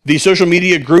 The social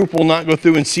media group will not go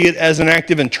through and see it as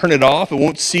inactive and turn it off. It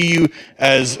won't see you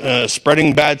as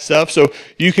spreading bad stuff. So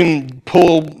you can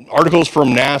pull articles from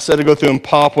NASA to go through and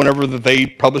pop whenever they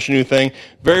publish a new thing.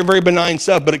 Very, very benign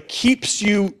stuff, but it keeps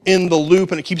you in the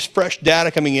loop and it keeps fresh data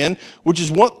coming in, which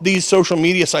is what these social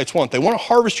media sites want. They want to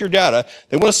harvest your data.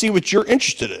 They want to see what you're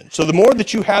interested in. So the more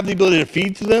that you have the ability to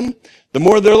feed to them, the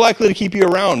more they're likely to keep you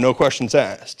around, no questions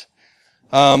asked.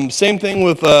 Same thing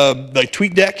with like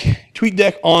TweetDeck.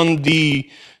 TweetDeck on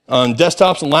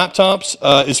desktops and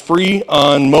laptops is free.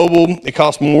 On mobile, it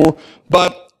costs more.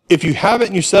 But if you have it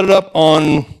and you set it up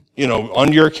on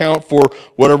your account for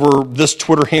whatever this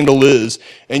Twitter handle is,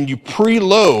 and you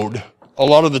preload a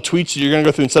lot of the tweets that you're going to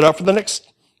go through and set up for the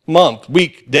next month,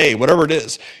 week, day, whatever it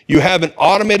is, you have an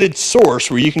automated source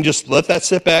where you can just let that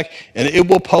sit back and it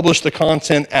will publish the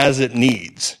content as it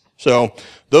needs. So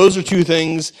those are 2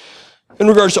 things. In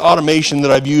regards to automation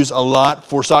that I've used a lot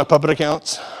for sock puppet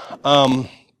accounts,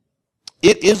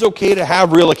 it is okay to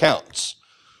have real accounts.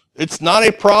 It's not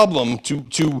a problem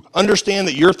to understand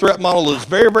that your threat model is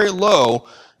very, very low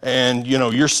and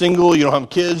you're single, you don't have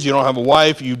kids, you don't have a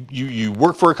wife, you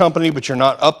work for a company, but you're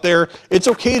not up there. It's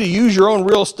okay to use your own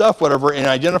real stuff, whatever, and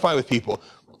identify with people.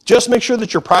 Just make sure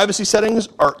that your privacy settings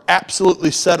are absolutely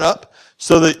set up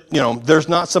so that, there's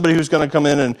not somebody who's going to come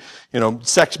in and,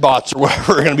 sex bots or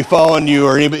whatever are going to be following you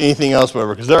or anything else,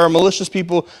 whatever. Because there are malicious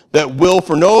people that will,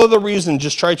 for no other reason,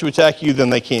 just try to attack you than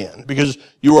they can because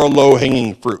you are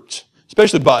low-hanging fruit.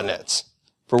 especially botnets,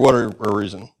 for whatever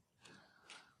reason.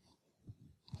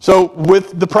 So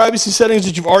with the privacy settings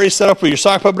that you've already set up for your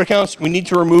sock puppet accounts, we need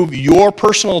to remove your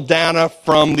personal data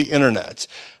from the internet.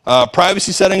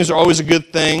 Privacy settings are always a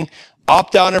good thing.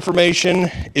 Opt-out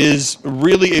information is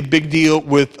really a big deal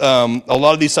with a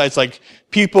lot of these sites like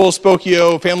People,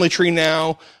 Spokeo, Family Tree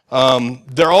Now.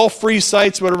 They're all free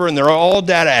sites, whatever, and they're all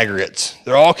data aggregates.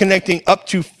 They're all connecting up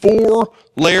to 4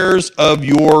 layers of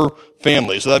your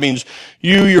family. So that means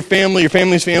you, your family, your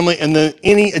family's family, and then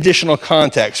any additional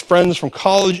contacts, friends from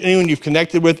college, anyone you've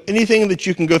connected with, anything that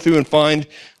you can go through and find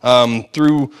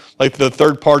through like the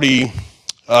third-party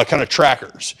kind of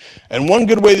trackers. And one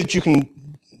good way that you can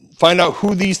find out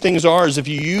who these things are is if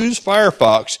you use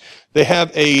Firefox. They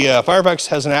have Firefox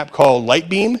has an app called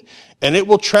Lightbeam, and it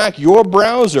will track your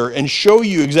browser and show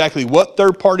you exactly what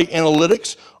third-party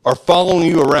analytics are following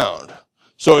you around.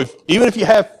 So even if you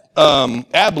have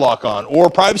ad block on, or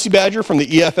Privacy Badger from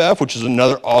the EFF, which is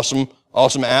another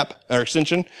awesome app or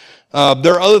extension.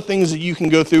 There are other things that you can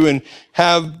go through and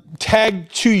have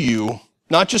tagged to you,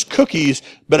 not just cookies,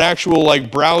 but actual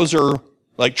like browser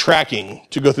like tracking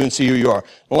to go through and see who you are.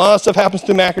 A lot of stuff happens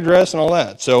through MAC address and all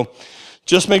that. So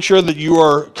just make sure that you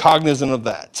are cognizant of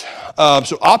that.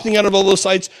 So opting out of all those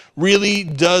sites really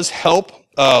does help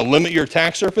limit your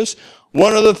attack surface.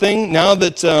 One other thing, now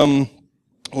that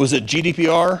was it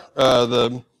GDPR,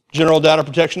 the General Data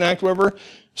Protection Act, whatever.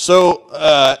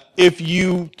 So if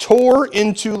you tore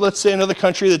into, let's say, another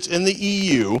country that's in the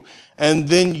EU, and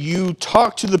then you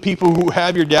talk to the people who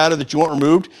have your data that you want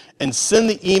removed and send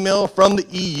the email from the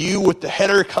EU with the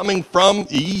header coming from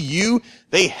the EU,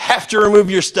 they have to remove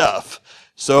your stuff.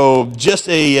 So just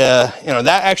that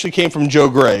actually came from Joe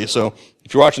Gray. So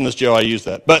if you're watching this, Joe, I use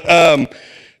that. But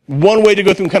one way to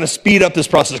go through and kind of speed up this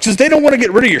process, because they don't want to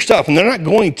get rid of your stuff, and they're not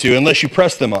going to unless you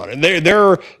press them on it.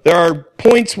 There are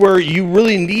points where you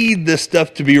really need this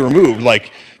stuff to be removed,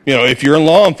 like, if you're in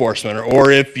law enforcement, or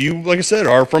if you, like I said,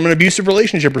 are from an abusive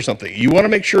relationship or something. You want to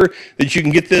make sure that you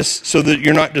can get this so that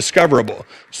you're not discoverable.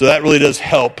 So that really does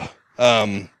help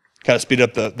kind of speed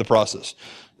up the process.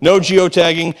 No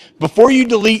geotagging. Before you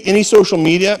delete any social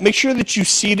media, make sure that you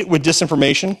seed it with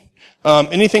disinformation.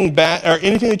 Anything bad or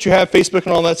anything that you have, Facebook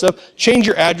and all that stuff, change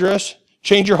your address,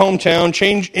 change your hometown,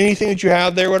 change anything that you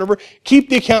have there, whatever. Keep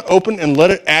the account open and let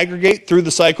it aggregate through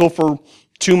the cycle for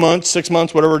 2 months, 6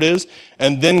 months, whatever it is,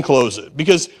 and then close it.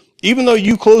 Because even though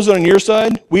you close it on your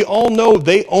side, we all know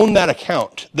they own that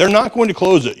account. They're not going to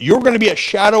close it. You're going to be a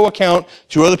shadow account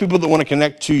to other people that want to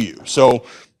connect to you. So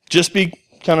just be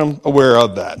kind of aware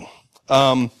of that.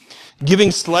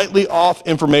 Giving slightly off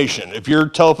information. If your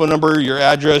telephone number, your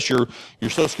address, your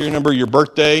social security number, your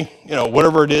birthday,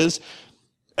 whatever it is,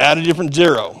 add a different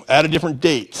 0, add a different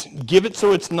date. Give it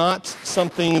so it's not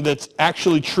something that's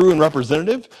actually true and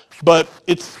representative, but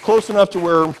it's close enough to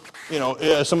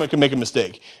where, someone can make a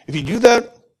mistake. If you do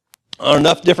that on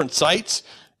enough different sites,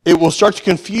 it will start to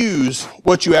confuse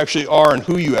what you actually are and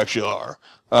who you actually are.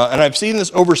 And I've seen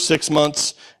this over 6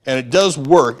 months, and it does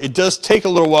work. It does take a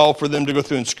little while for them to go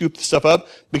through and scoop the stuff up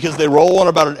because they roll on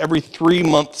about an every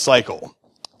 3-month cycle.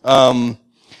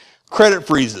 Credit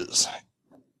freezes.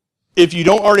 If you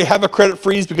don't already have a credit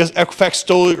freeze because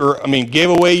Equifax gave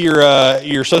away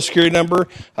your social security number,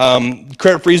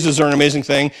 credit freezes are an amazing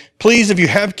thing. Please, if you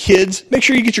have kids, make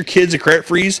sure you get your kids a credit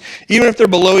freeze. Even if they're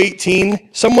below 18,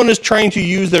 someone is trying to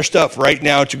use their stuff right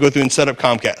now to go through and set up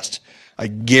Comcast. I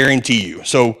guarantee you.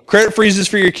 So credit freezes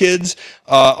for your kids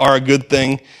are a good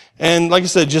thing. And like I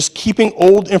said, just keeping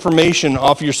old information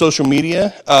off your social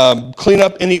media. Clean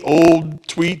up any old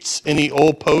tweets, any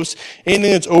old posts,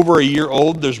 anything that's over a year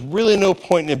old. There's really no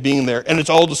point in it being there, and it's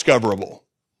all discoverable.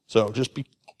 So just be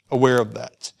aware of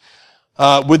that.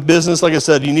 With business, like I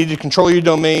said, you need to control your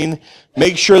domain.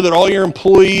 Make sure that all your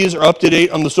employees are up to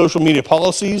date on the social media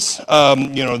policies,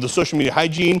 the social media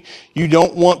hygiene. You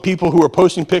don't want people who are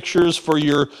posting pictures for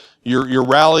your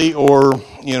rally or,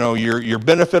 your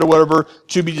benefit or whatever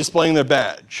to be displaying their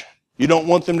badge. You don't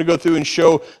want them to go through and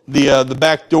show the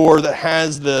back door that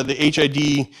has the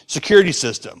HID security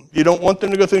system. You don't want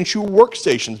them to go through and show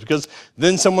workstations because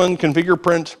then someone can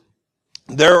fingerprint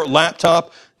their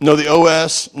laptop, know the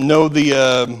OS, know the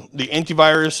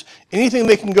antivirus, anything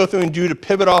they can go through and do to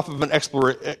pivot off of an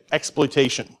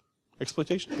exploitation.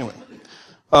 Exploitation? Anyway.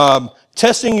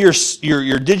 Testing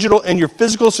your digital and your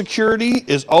physical security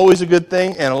is always a good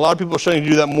thing, and a lot of people are starting to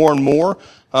do that more and more.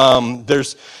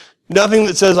 There's nothing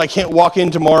that says I can't walk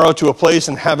in tomorrow to a place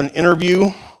and have an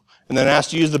interview and then ask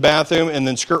to use the bathroom, and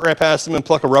then skirt right past them and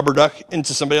pluck a rubber duck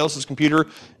into somebody else's computer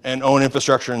and own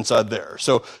infrastructure inside there.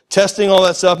 So testing all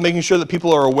that stuff, making sure that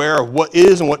people are aware of what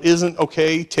is and what isn't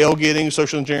okay, tailgating,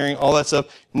 social engineering, all that stuff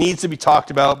needs to be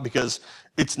talked about, because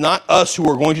it's not us who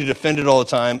are going to defend it all the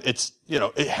time. It's,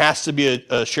 it has to be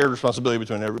a shared responsibility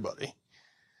between everybody.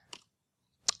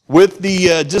 With the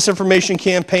disinformation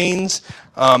campaigns,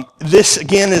 this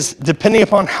again is depending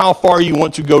upon how far you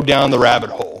want to go down the rabbit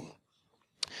hole.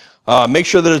 Make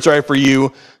sure that it's right for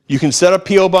you. You can set up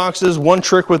P.O. boxes. One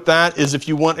trick with that is if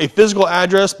you want a physical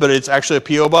address, but it's actually a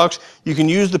P.O. box, you can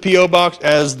use the P.O. box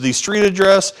as the street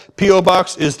address. P.O.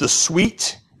 box is the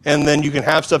suite, and then you can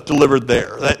have stuff delivered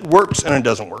there. That works and it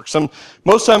doesn't work.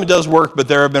 Most of the time it does work, but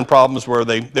there have been problems where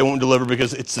they won't deliver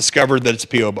because it's discovered that it's a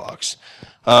P.O. box.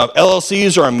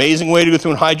 LLCs are an amazing way to go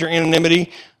through and hide your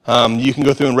anonymity. You can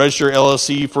go through and register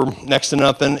LLC for next to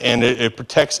nothing, and it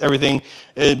protects everything.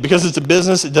 Because it's a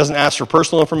business, it doesn't ask for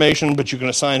personal information, but you can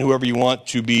assign whoever you want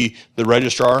to be the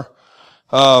registrar.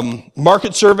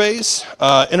 Market surveys,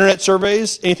 internet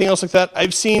surveys, anything else like that.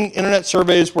 I've seen internet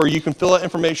surveys where you can fill out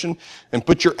information and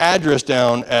put your address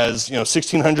down as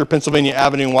 1600 Pennsylvania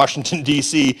Avenue, Washington,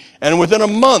 D.C., and within a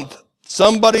month,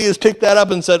 somebody has picked that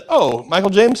up and said, oh, Michael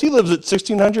James, he lives at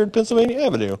 1600 Pennsylvania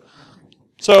Avenue.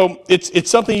 So it's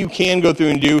something you can go through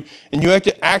and do, and you have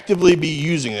to actively be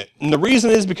using it. And the reason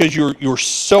is because you're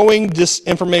sowing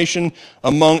disinformation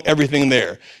among everything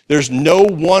there. There's no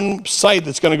one site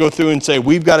that's going to go through and say,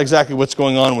 we've got exactly what's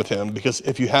going on with him, because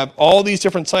if you have all these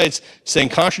different sites saying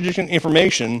contradicting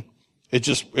information,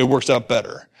 it works out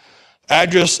better.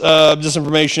 Address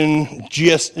disinformation,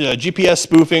 GPS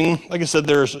spoofing. Like I said,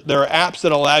 there are apps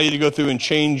that allow you to go through and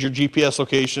change your GPS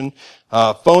location.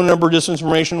 Phone number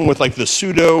disinformation with like the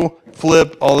pseudo,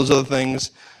 flip, all those other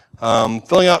things.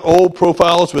 Filling out old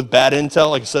profiles with bad intel,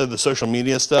 like I said, the social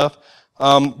media stuff.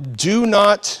 Do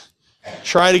not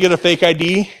try to get a fake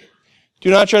ID. Do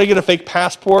not try to get a fake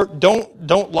passport.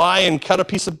 Don't lie and cut a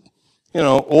piece of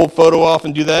old photo off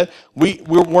and do that.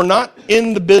 We're not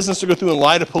in the business to go through and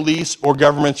lie to police or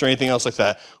governments or anything else like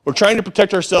that. We're trying to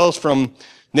protect ourselves from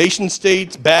nation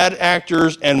states, bad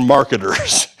actors, and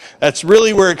marketers. That's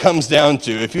really where it comes down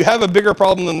to. If you have a bigger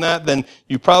problem than that, then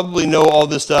you probably know all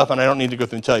this stuff, and I don't need to go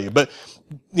through and tell you. But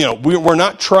we're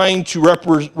not trying to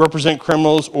represent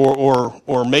criminals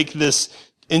or make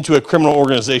this into a criminal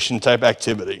organization type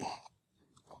activity.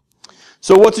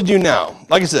 So what to do now?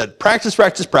 Like I said, practice,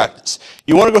 practice, practice.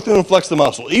 You want to go through and flex the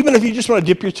muscle. Even if you just want to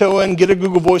dip your toe in, get a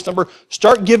Google Voice number,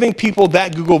 start giving people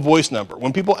that Google Voice number.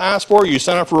 When people ask for it, you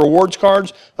sign up for rewards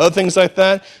cards, other things like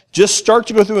that, just start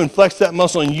to go through and flex that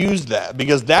muscle and use that,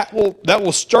 because that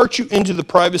will start you into the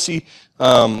privacy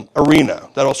arena.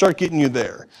 That'll start getting you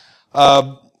there.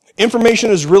 Information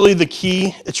is really the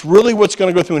key. It's really what's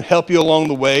going to go through and help you along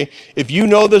the way. If you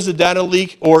know there's a data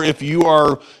leak, or if you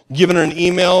are given an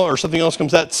email or something else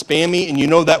comes out spammy, and you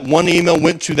know that one email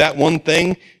went to that one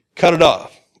thing, cut it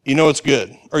off. You know it's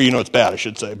good, or you know it's bad, I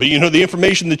should say. But the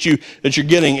information that you're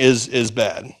getting is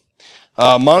bad.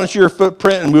 Monitor your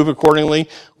footprint and move accordingly.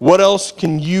 What else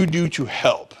can you do to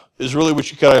help is really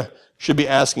what you should be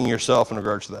asking yourself in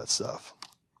regards to that stuff.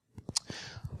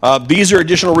 These are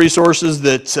additional resources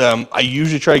that I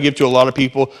usually try to give to a lot of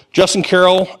people. Justin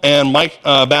Carroll and Mike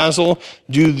Basil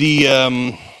do the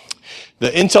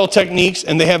Intel techniques,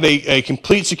 and they have a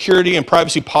complete security and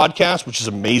privacy podcast, which is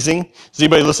amazing. Does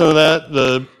anybody listen to that?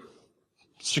 The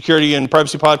security and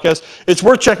privacy podcast? It's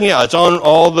worth checking out. It's on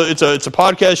it's a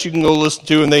podcast you can go listen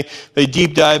to, and they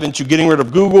deep dive into getting rid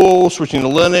of Google, switching to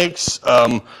Linux,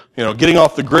 getting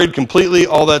off the grid completely,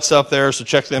 all that stuff there, so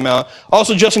check them out.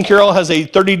 Also, Justin Carroll has a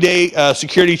 30-day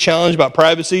security challenge about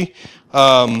privacy.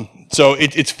 So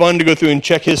it's fun to go through and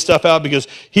check his stuff out, because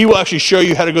he will actually show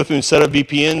you how to go through and set up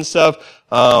VPN stuff,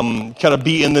 kind of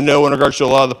be in the know in regards to a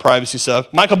lot of the privacy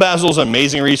stuff. Michael Basil's an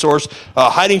amazing resource.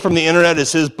 Hiding from the Internet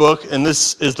is his book, and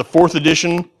this is the fourth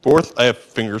edition. I have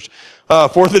fingers.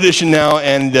 Fourth edition now,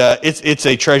 and it's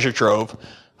a treasure trove.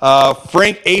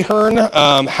 Frank Ahern,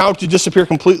 How to Disappear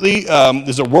Completely,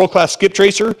 is a world-class skip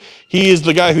tracer. He is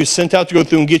the guy who's sent out to go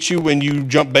through and get you when you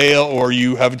jump bail or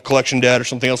you have a collection debt or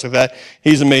something else like that.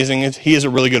 He's amazing. He has a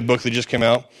really good book that just came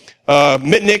out. Kevin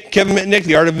Mitnick,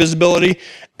 The Art of Visibility.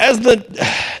 As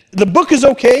the book is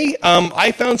okay.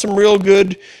 I found some real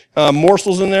good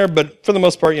morsels in there, but for the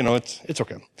most part, it's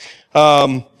okay.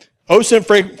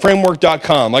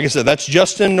 OSINTframework.com. Like I said, that's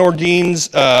Justin Nordine's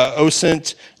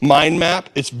OSINT mind map.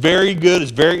 It's very good.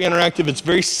 It's very interactive. It's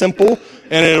very simple,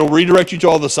 and it'll redirect you to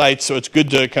all the sites, so it's good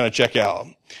to kind of check out.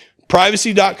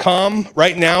 Privacy.com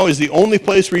right now is the only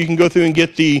place where you can go through and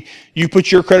get you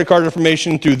put your credit card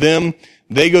information through them.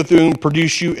 They go through and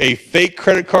produce you a fake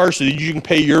credit card so that you can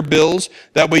pay your bills.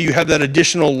 That way you have that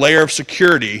additional layer of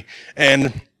security.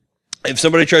 And if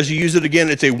somebody tries to use it again,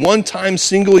 it's a one-time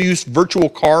single-use virtual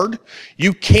card.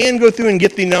 You can go through and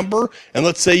get the number, and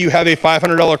let's say you have a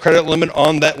 $500 credit limit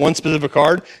on that one specific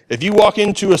card. If you walk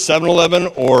into a 7-Eleven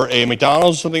or a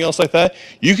McDonald's or something else like that,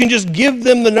 you can just give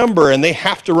them the number, and they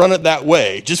have to run it that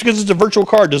way. Just because it's a virtual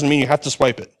card doesn't mean you have to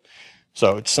swipe it.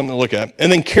 So it's something to look at.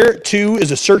 And then Carrot 2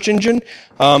 is a search engine.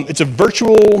 It's a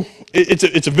visual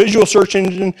search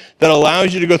engine that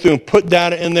allows you to go through and put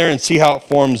data in there and see how it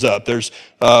forms up.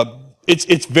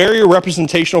 It's very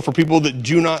representational for people that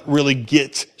do not really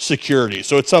get security.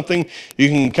 So it's something you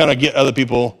can kind of get other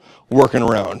people working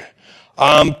around.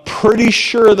 I'm pretty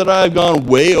sure that I've gone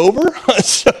way over,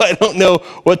 so I don't know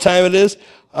what time it is.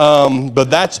 But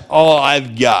that's all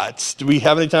I've got. Do we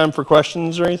have any time for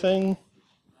questions or anything?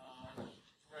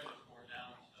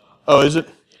 Oh, is it?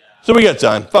 So we got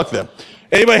time. Fuck them.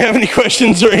 Anybody have any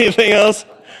questions or anything else?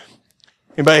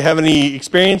 Anybody have any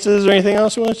experiences or anything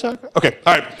else you want to talk about? Okay.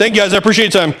 All right. Thank you, guys. I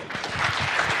appreciate your time.